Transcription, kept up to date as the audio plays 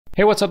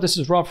Hey, what's up? This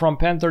is Rob from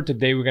Panther.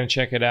 Today we're going to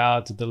check it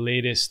out, the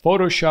latest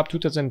Photoshop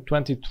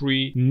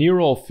 2023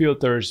 Neural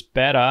Filters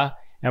Beta.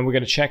 And we're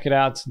going to check it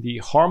out, the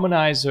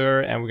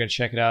Harmonizer, and we're going to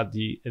check it out,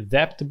 the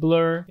Depth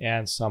Blur,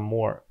 and some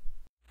more.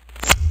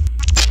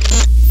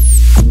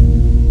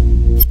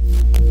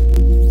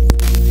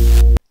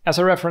 As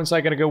a reference,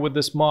 I'm going to go with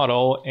this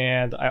model,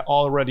 and I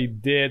already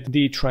did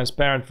the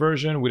transparent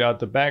version without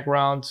the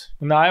background.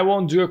 Now, I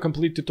won't do a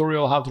complete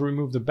tutorial how to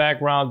remove the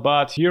background,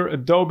 but here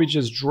Adobe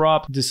just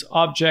dropped this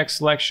object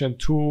selection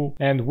tool,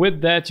 and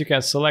with that you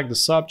can select the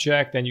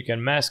subject and you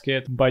can mask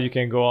it, but you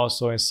can go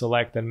also and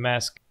select and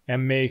mask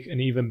and make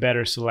an even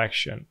better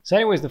selection. So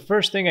anyways, the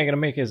first thing I'm going to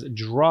make is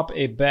drop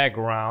a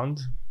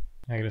background.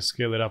 I'm going to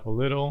scale it up a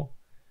little.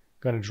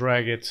 Going to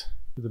drag it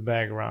to the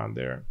background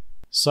there.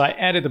 So I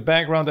added the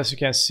background. As you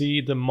can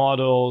see, the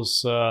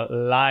model's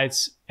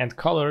lights and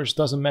colors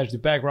doesn't match the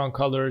background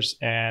colors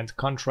and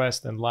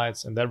contrast and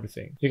lights and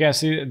everything. You can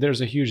see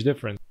there's a huge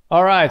difference.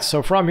 All right,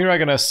 so from here I'm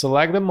gonna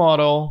select the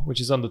model, which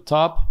is on the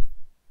top,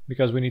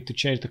 because we need to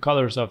change the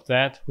colors of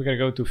that. We're gonna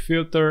go to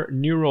Filter,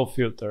 Neural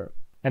Filter.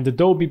 And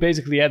Adobe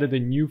basically added a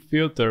new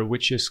filter,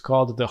 which is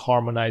called the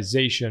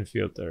Harmonization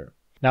filter.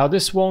 Now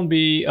this won't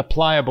be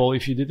applicable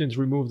if you didn't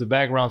remove the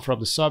background from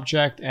the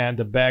subject and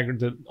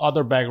the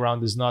other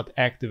background is not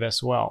active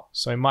as well.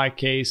 So in my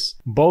case,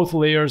 both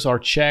layers are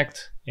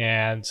checked,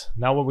 and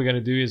now what we're gonna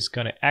do is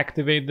gonna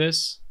activate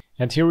this.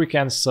 And here we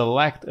can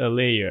select a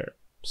layer.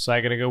 So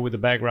I'm gonna go with the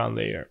background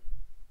layer.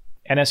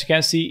 And as you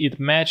can see, it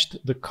matched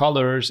the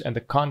colors and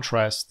the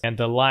contrast and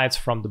the lights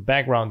from the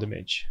background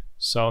image.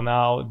 So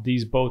now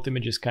these both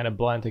images kind of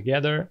blend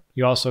together.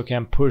 You also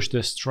can push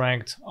the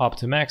strength up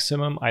to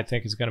maximum. I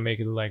think it's gonna make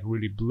it like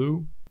really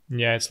blue.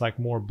 Yeah, it's like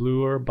more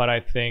bluer, but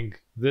I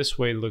think this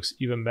way it looks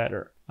even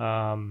better.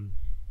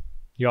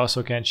 You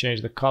also can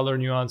change the color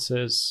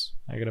nuances.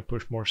 I'm gonna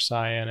push more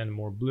cyan and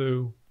more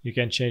blue. You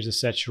can change the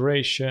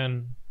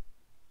saturation.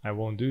 I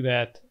won't do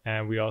that.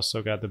 And we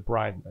also got the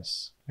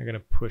brightness. I'm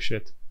gonna push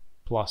it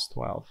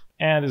 +12.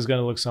 And it's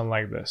gonna look something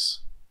like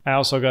this. I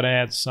also gotta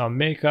add some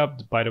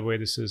makeup. By the way,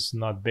 this is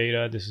not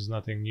beta, this is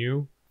nothing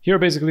new. Here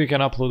basically you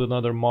can upload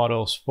another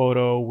model's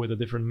photo with a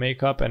different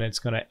makeup and it's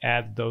gonna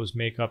add those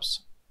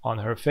makeups on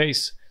her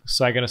face.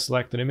 So I'm gonna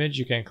select an image.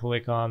 You can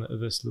click on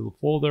this little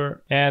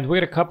folder and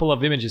we got a couple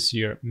of images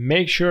here.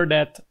 Make sure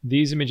that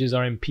these images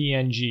are in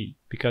PNG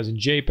because in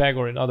JPEG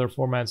or in other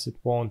formats it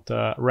won't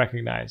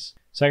recognize.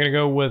 So I'm gonna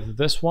go with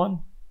this one.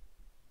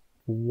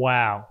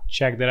 Wow,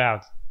 check that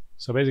out.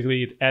 So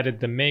basically it added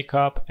the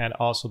makeup and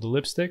also the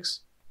lipsticks.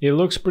 It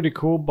looks pretty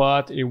cool,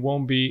 but it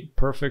won't be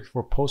perfect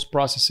for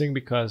post-processing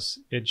because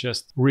it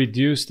just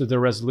reduced the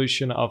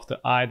resolution of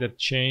the eye that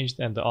changed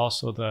and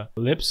also the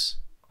lips.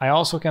 I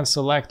also can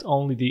select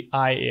only the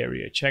eye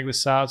area. Check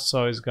this out.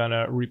 So it's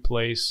gonna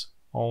replace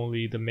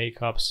only the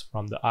makeups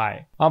from the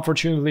eye.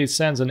 Unfortunately, it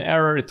sends an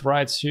error. It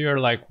writes here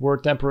like we're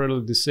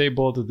temporarily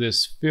disabled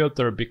this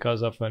filter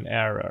because of an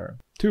error.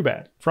 Too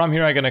bad. From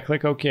here, I'm gonna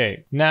click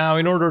OK. Now,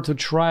 in order to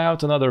try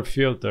out another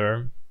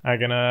filter, I'm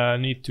gonna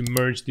need to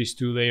merge these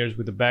two layers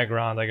with the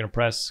background. I'm gonna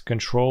press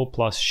Ctrl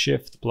plus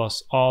Shift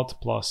plus Alt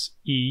plus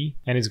E,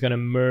 and it's gonna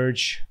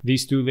merge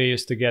these two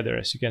layers together,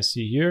 as you can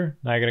see here.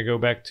 Now I'm gonna go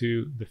back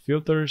to the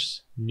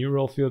filters,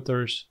 Neural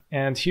Filters,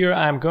 and here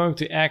I'm going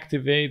to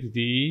activate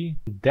the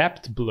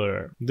Depth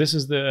Blur. This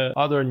is the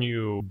other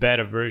new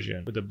beta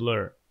version with the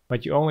blur,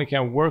 but you only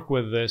can work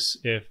with this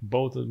if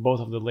both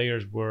of the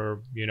layers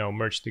were,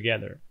 merged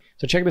together.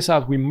 So check this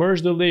out, we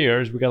merged the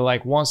layers, we got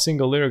like one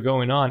single layer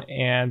going on,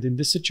 and in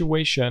this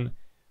situation,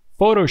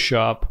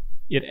 Photoshop,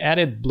 it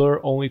added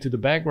blur only to the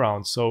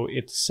background. So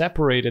it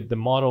separated the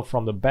model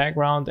from the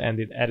background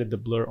and it added the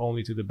blur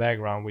only to the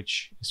background,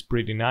 which is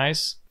pretty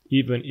nice,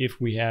 even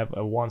if we have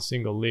a one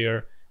single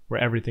layer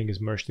where everything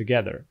is merged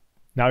together.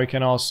 Now you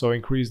can also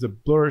increase the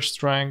blur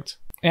strength.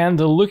 And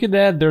look at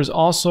that, there's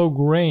also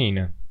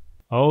grain.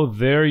 Oh,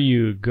 there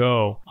you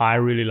go. I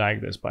really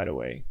like this, by the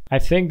way. I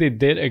think they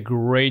did a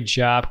great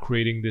job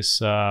creating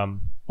this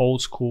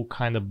old school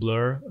kind of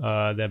blur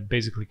that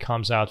basically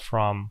comes out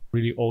from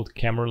really old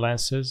camera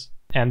lenses.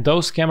 And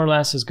those camera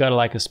lenses got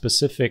like a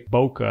specific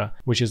bokeh,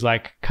 which is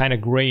like kind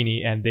of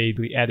grainy, and they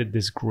added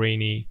this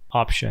grainy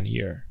option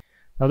here.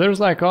 Now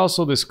there's like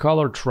also this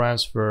color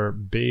transfer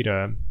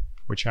beta,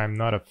 which I'm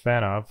not a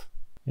fan of.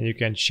 And you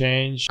can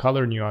change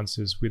color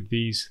nuances with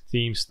these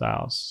theme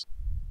styles.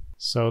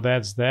 So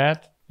that's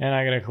that, and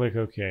I'm gonna click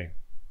OK.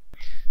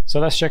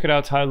 So let's check it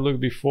out how it looked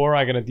before.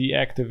 I'm gonna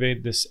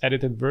deactivate this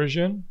edited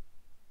version,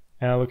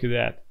 and look at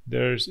that.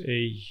 There's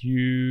a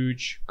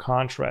huge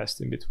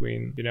contrast in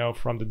between,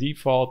 from the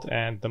default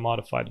and the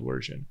modified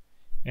version.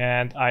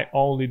 And I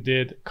only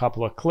did a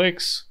couple of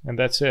clicks, and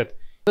that's it.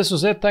 This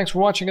was it. Thanks for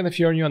watching, and if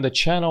you're new on the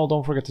channel,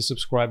 don't forget to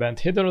subscribe and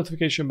hit the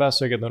notification bell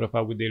so you get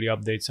notified with daily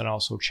updates, and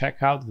also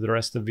check out the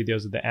rest of the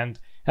videos at the end.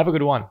 Have a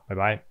good one. Bye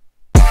bye.